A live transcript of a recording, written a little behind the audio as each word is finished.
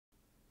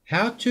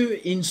How to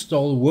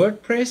install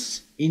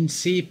WordPress in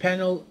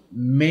CPanel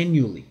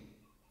manually.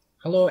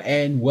 Hello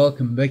and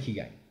welcome back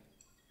again.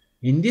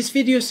 In this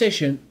video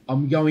session,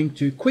 I'm going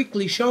to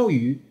quickly show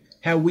you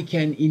how we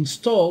can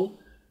install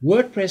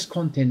WordPress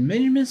content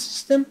management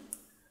system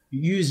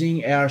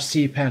using our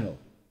CPanel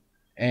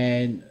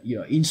and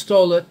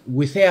install it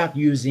without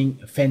using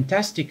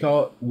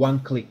fantastico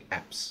one-click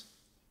apps.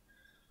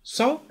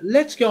 So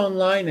let's go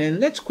online and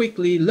let's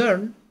quickly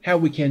learn how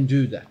we can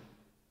do that.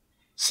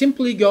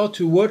 Simply go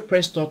to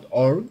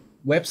wordpress.org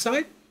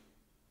website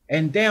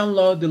and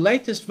download the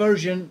latest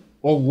version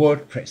of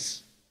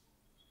WordPress.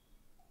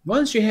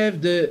 Once you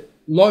have the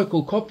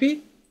local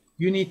copy,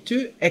 you need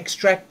to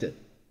extract it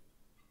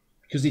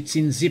because it's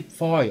in zip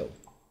file.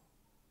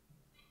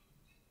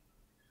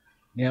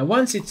 Now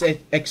once it's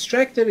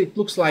extracted, it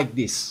looks like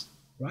this,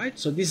 right?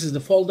 So this is the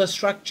folder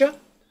structure.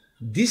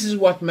 This is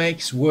what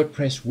makes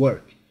WordPress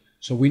work.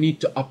 So we need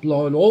to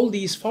upload all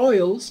these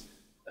files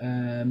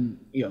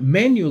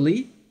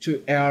manually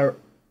to our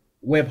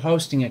web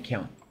hosting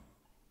account.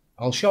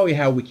 I'll show you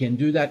how we can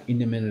do that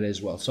in a minute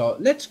as well. So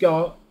let's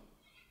go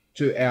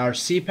to our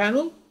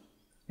CPanel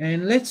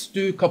and let's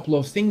do a couple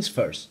of things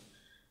first.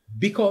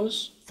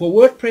 Because for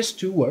WordPress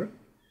to work,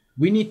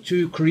 we need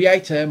to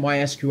create a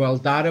MySQL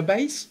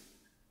database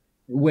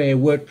where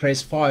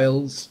WordPress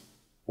files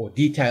or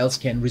details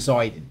can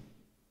reside in.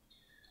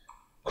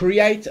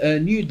 Create a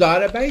new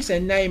database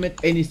and name it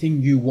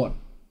anything you want.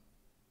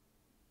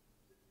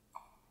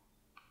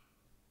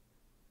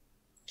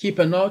 Keep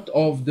a note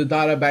of the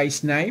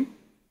database name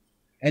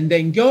and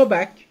then go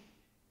back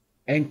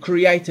and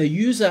create a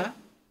user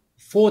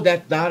for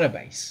that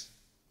database.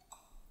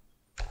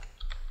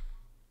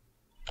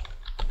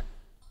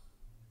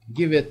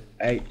 Give it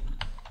a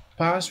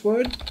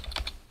password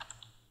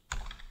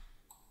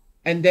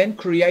and then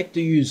create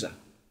the user.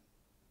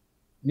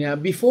 Now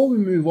before we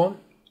move on,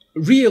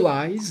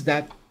 realize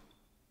that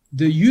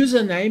the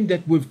username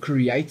that we've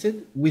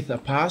created with a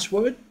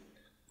password,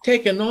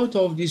 take a note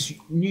of this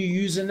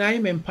new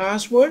username and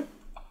password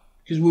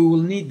because we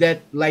will need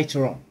that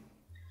later on.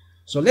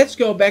 So let's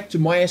go back to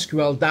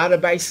MySQL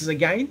databases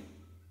again.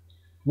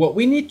 What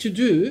we need to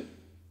do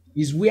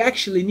is we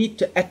actually need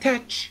to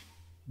attach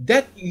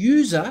that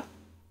user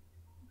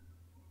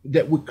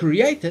that we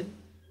created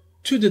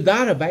to the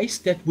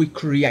database that we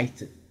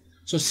created.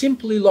 So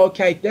simply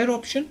locate that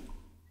option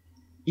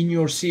in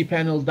your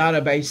CPanel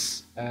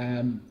database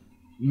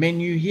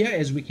menu here.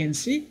 As we can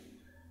see,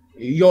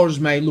 yours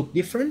may look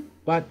different,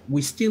 but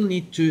we still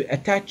need to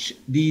attach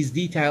these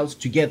details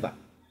together.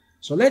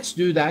 So let's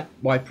do that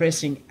by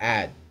pressing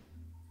add.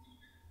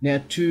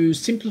 Now to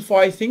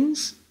simplify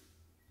things,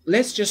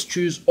 let's just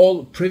choose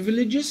all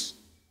privileges.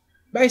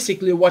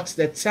 Basically what's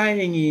that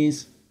saying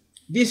is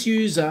this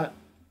user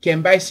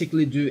can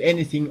basically do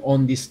anything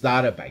on this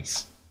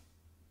database.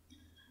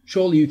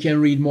 Surely you can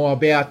read more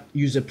about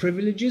user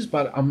privileges,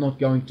 but I'm not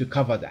going to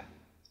cover that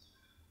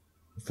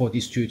for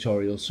this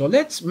tutorial. So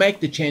let's make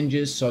the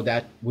changes so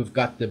that we've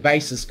got the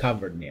bases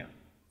covered now.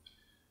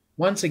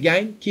 Once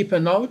again, keep a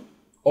note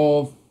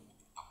of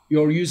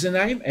your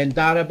username and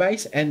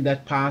database and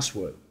that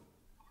password.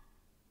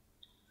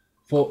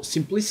 For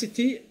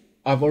simplicity,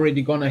 I've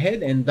already gone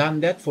ahead and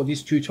done that for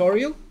this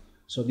tutorial.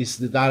 So this is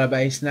the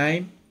database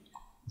name,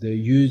 the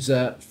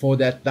user for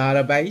that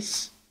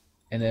database,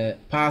 and a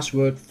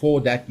password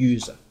for that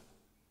user.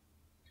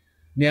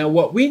 Now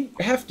what we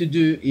have to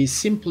do is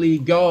simply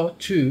go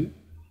to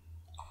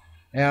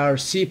our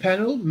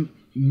CPanel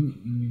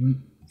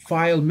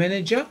file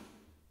manager,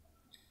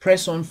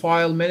 press on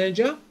file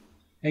manager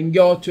and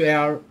go to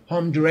our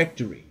home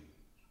directory.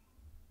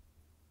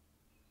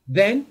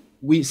 Then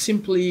we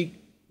simply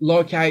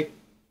locate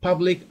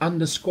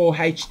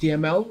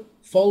public_HTML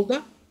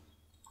folder.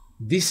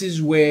 This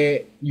is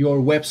where your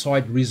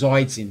website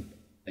resides in,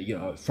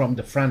 from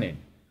the front end.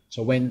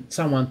 So when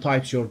someone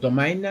types your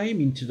domain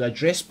name into the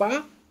address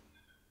bar,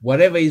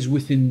 whatever is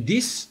within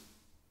this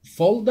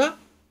folder,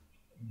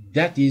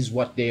 that is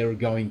what they are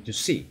going to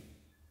see.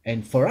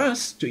 And for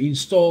us to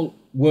install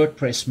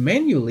WordPress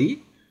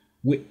manually,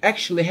 we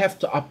actually have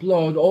to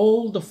upload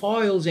all the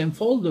files and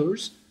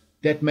folders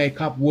that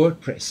make up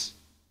WordPress.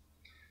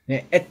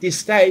 Now at this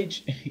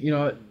stage,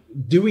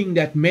 doing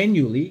that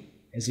manually,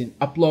 as in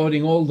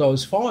uploading all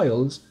those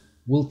files,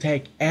 will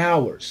take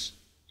hours.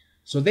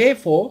 So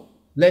therefore,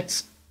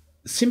 let's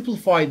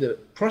simplify the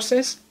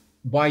process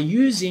by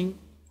using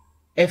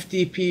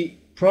FTP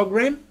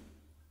program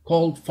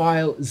called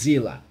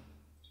FileZilla.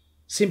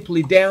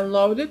 Simply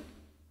download it.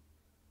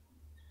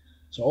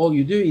 So all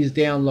you do is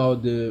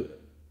download the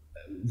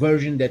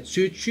version that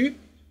suits you.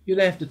 You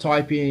don't have to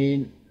type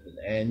in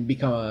and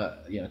become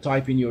a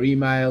type in your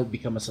email,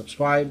 become a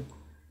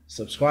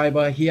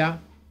subscriber here.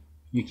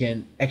 You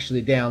can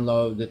actually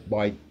download it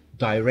by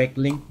direct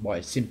link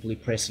by simply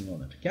pressing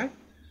on it. Okay,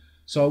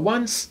 so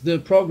once the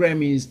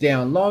program is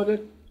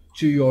downloaded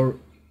to your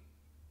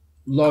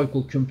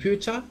local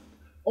computer,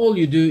 all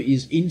you do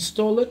is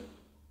install it,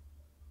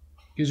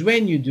 because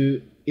when you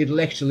do,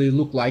 it'll actually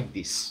look like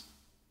this.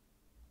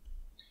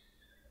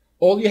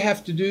 all you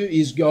have to do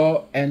is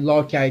go and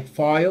locate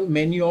File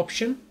menu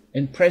option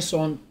and press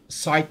on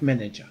Site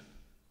Manager.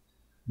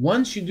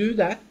 Once you do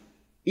that,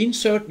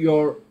 insert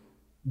your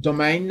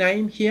domain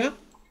name here.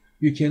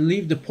 You can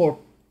leave the port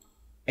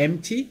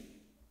empty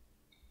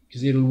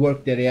because it'll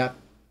work that out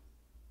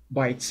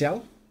by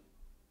itself.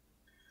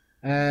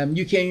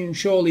 You can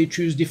surely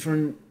choose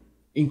different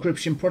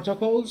encryption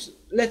protocols.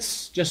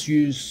 Let's just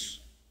use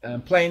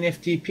plain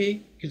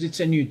FTP because it's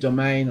a new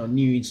domain or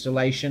new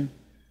installation.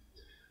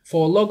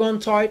 For logon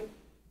type,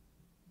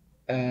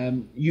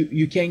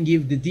 you can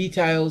give the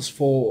details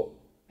for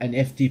an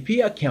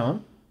FTP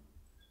account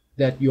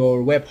that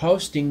your web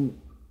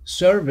hosting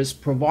service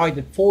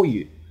provided for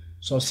you.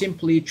 So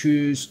simply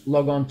choose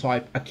logon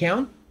type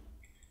account,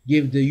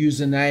 give the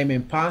username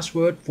and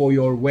password for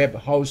your web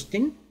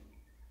hosting,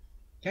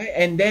 okay,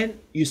 and then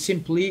you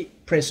simply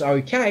press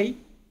OK,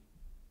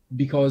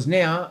 because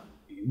now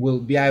we'll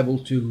be able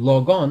to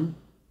log on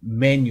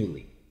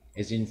manually,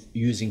 as in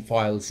using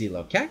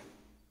FileZilla. Okay,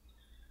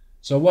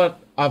 so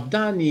what I've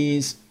done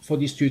is, for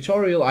this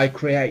tutorial I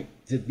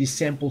created this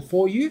sample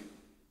for you,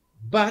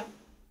 but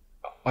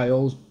I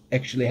also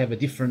actually have a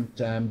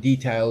different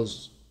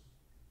details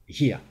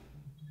here.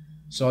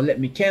 So let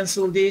me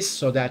cancel this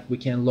so that we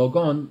can log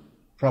on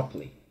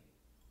properly.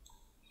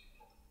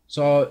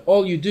 So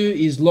all you do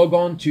is log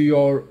on to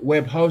your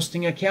web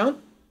hosting account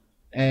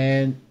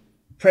and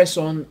press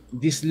on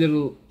this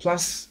little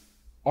plus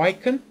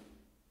icon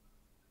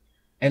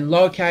and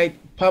locate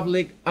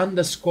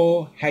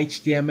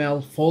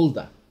public_HTML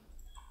folder.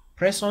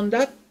 Press on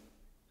that.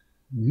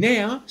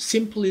 Now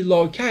simply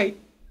locate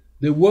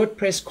the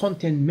WordPress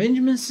content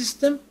management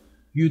system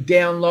you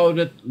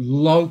downloaded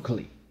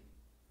locally.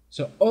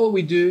 So all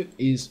we do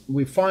is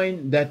we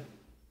find that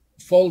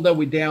folder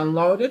we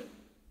downloaded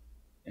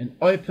and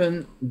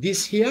open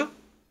this here.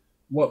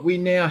 What we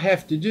now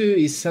have to do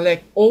is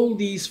select all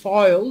these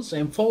files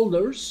and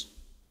folders,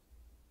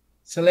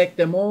 select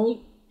them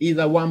all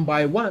either one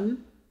by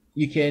one.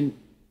 You can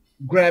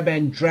grab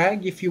and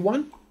drag if you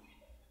want.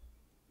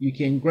 You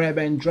can grab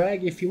and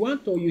drag if you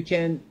want, or you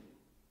can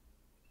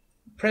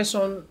press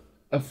on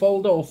a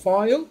folder or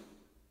file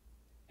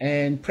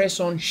and press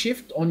on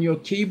Shift on your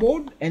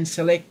keyboard and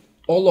select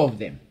all of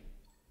them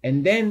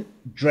and then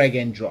drag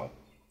and drop,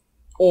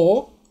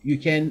 or you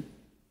can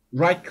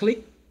right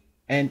click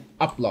and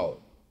upload.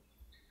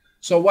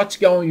 So what's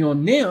going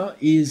on now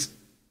is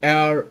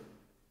our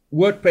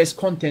WordPress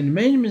content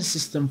management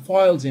system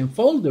files and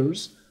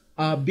folders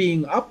are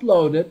being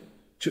uploaded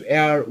to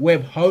our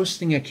web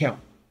hosting account.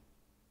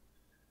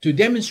 To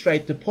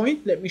demonstrate the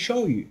point, let me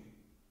show you.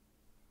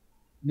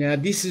 Now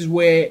this is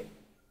where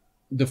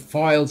the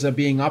files are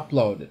being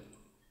uploaded.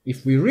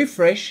 If we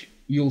refresh,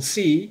 you'll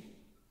see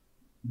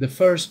the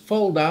first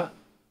folder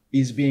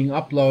is being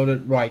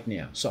uploaded right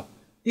now. So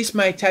this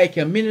may take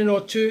a minute or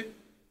two,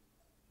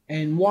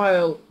 and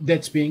while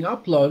that's being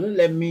uploaded,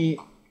 let me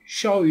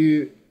show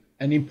you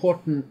an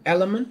important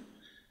element.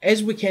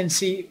 As we can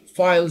see,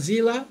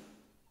 FileZilla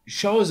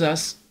shows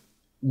us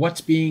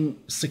what's being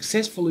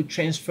successfully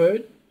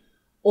transferred,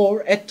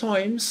 or at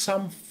times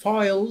some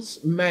files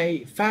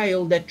may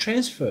fail that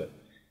transfer.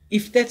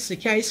 If that's the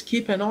case,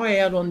 keep an eye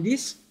out on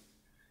this,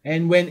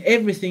 and when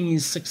everything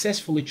is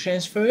successfully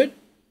transferred,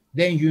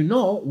 then you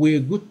know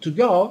we're good to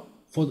go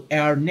for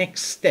our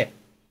next step.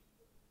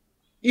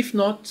 If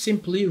not,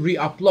 simply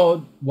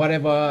re-upload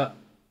whatever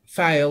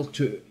failed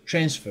to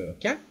transfer.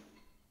 Okay,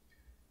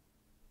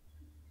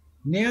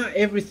 now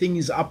everything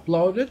is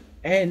uploaded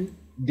and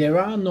there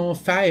are no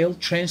failed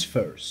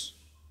transfers.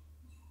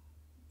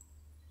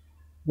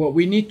 What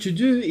we need to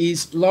do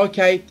is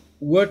locate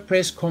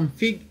WordPress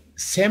config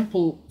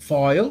sample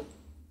file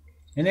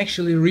and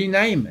actually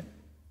rename it.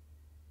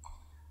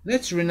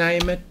 Let's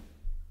rename it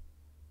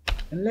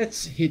and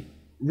let's hit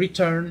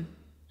return.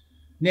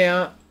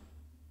 Now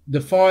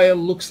the file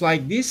looks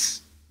like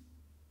this.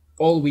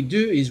 All we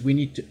do is we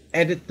need to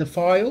edit the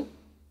file.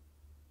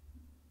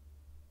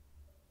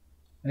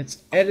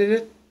 Let's edit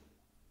it.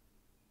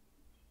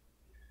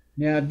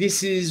 Now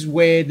this is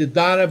where the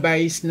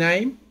database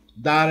name,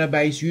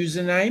 database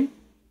username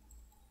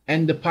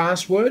and the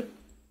password,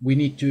 we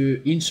need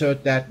to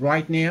insert that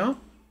right now.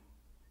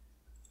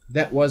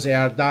 That was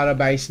our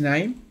database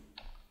name.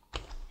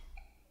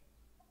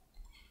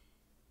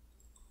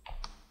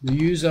 The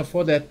user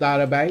for that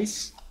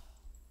database,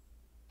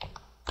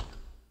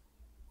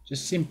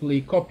 just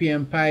simply copy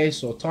and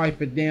paste or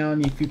type it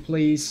down if you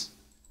please,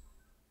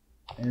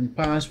 and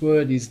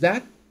password is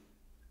that.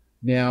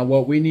 Now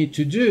what we need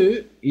to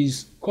do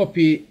is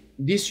copy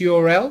this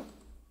URL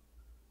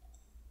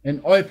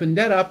and open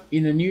that up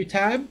in a new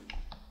tab,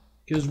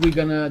 because we're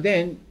gonna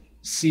then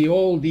see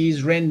all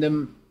these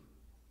random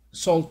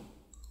salt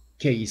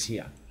keys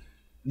here.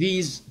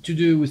 These to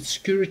do with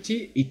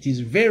security. It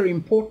is very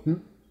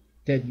important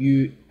that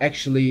you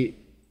actually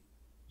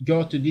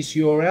go to this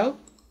URL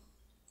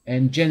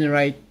and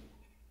generate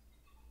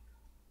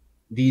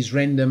these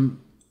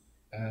random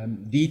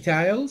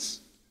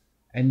details,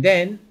 and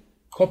then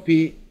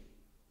copy,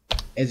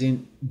 as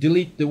in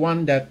delete the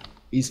one that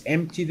is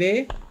empty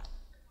there,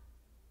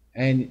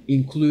 and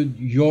include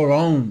your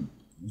own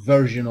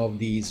version of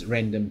these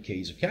random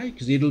keys, okay?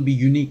 Because it'll be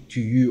unique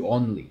to you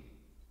only.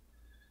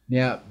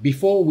 Now,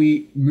 before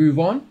we move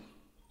on,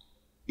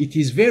 it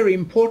is very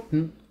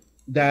important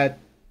that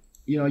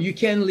you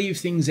can leave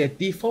things at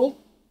default,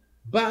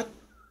 but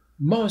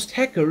most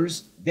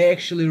hackers, they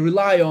actually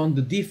rely on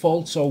the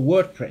defaults of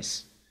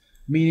WordPress,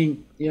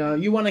 meaning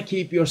you want to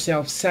keep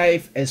yourself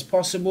safe as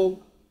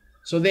possible,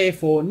 so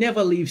therefore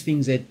never leave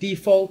things at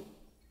default.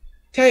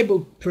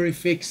 Table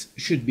prefix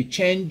should be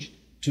changed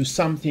to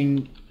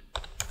something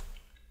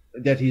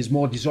that is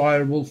more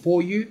desirable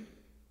for you.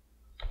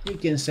 You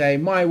can say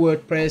my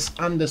WordPress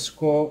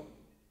underscore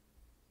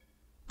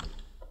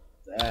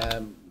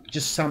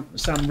just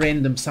some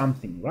random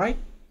something, right?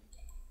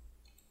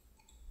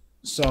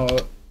 So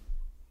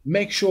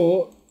make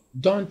sure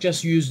don't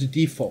just use the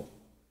default.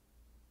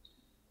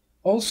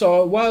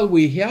 Also, while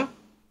we're here,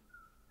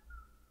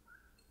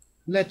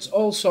 let's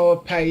also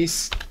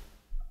paste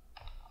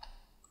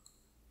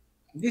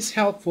this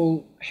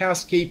helpful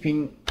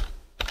housekeeping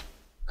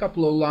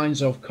couple of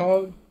lines of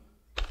code.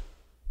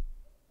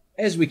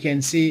 As we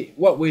can see,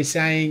 what we're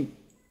saying,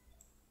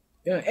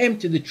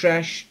 empty the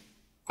trash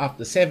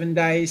after 7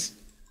 days.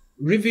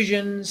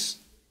 Revisions,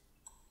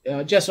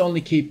 just only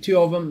keep 2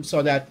 of them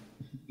so that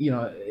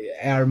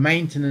our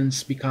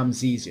maintenance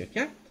becomes easier,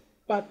 okay?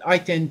 But I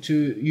tend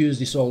to use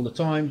this all the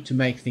time to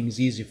make things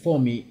easy for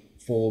me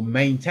for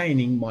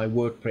maintaining my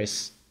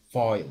WordPress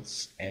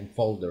files and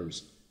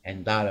folders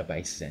and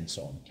databases and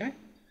so on, okay?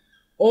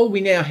 All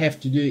we now have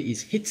to do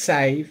is hit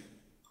save.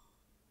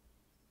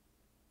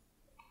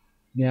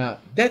 Now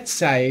that's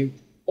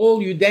saved.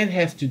 All you then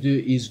have to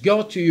do is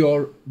go to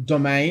your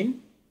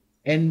domain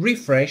and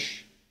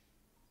refresh,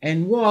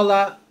 and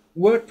voila,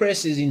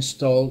 WordPress is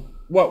installed.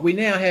 What we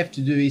now have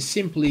to do is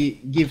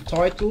simply give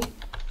title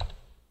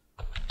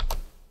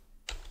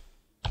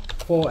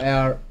for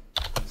our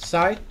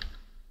site.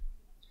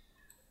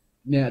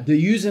 Now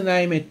the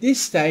username at this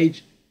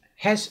stage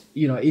has,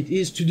 it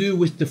is to do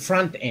with the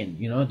front end,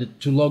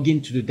 to log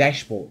into the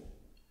dashboard.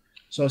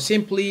 So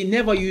simply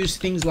never use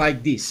things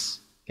like this,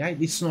 okay?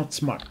 It's not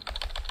smart.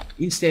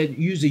 Instead,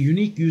 use a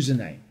unique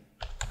username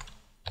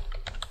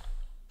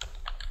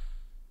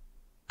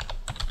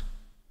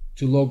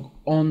to log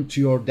on to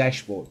your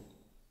dashboard.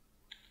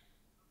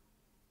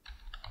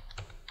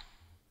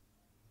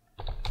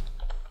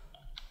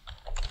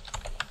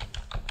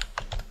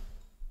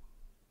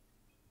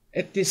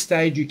 At this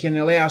stage, you can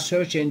allow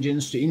search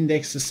engines to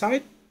index the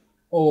site,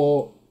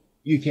 or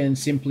you can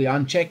simply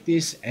uncheck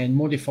this and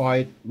modify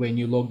it when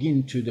you log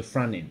into the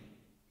front end.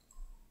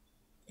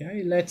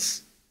 Okay,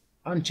 let's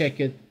uncheck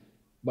it,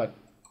 but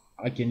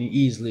I can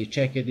easily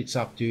check it. It's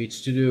up to you.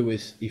 It's to do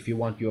with if you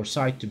want your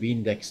site to be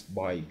indexed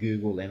by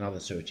Google and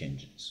other search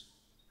engines.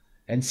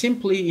 And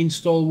simply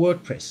install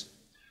WordPress.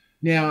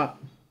 Now,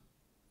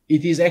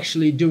 it is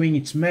actually doing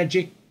its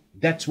magic.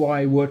 That's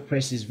why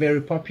WordPress is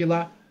very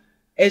popular.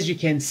 As you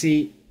can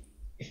see,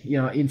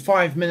 in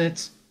 5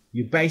 minutes,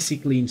 you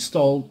basically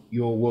installed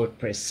your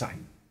WordPress site.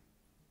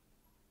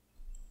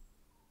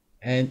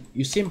 And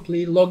you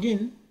simply log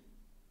in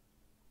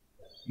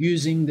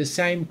using the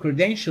same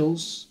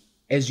credentials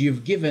as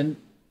you've given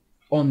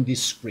on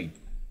this screen.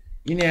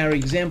 In our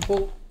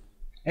example,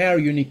 our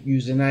unique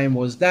username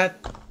was that.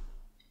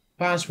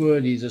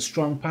 Password is a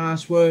strong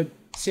password.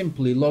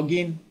 Simply log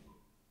in.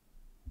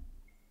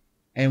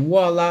 And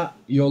voila,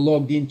 you're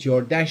logged into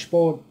your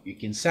dashboard. You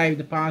can save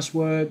the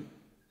password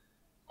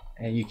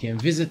and you can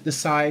visit the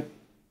site.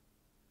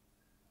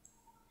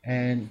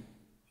 And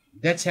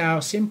that's how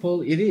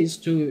simple it is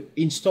to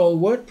install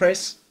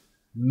WordPress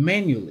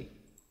manually.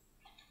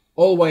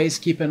 Always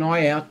keep an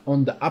eye out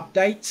on the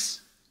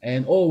updates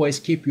and always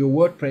keep your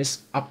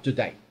WordPress up to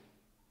date.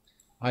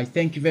 I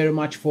thank you very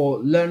much for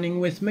learning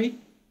with me.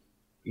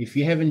 If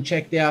you haven't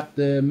checked out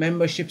the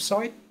membership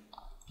site,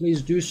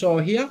 please do so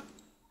here.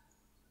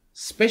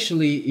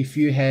 Especially if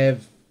you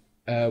have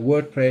a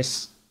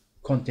WordPress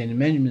content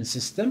management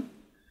system,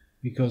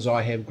 because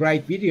I have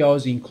great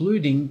videos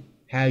including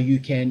how you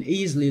can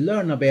easily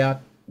learn about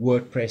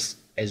WordPress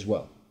as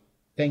well.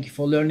 Thank you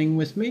for learning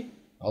with me.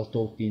 I'll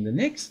talk to you in the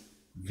next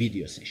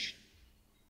video session.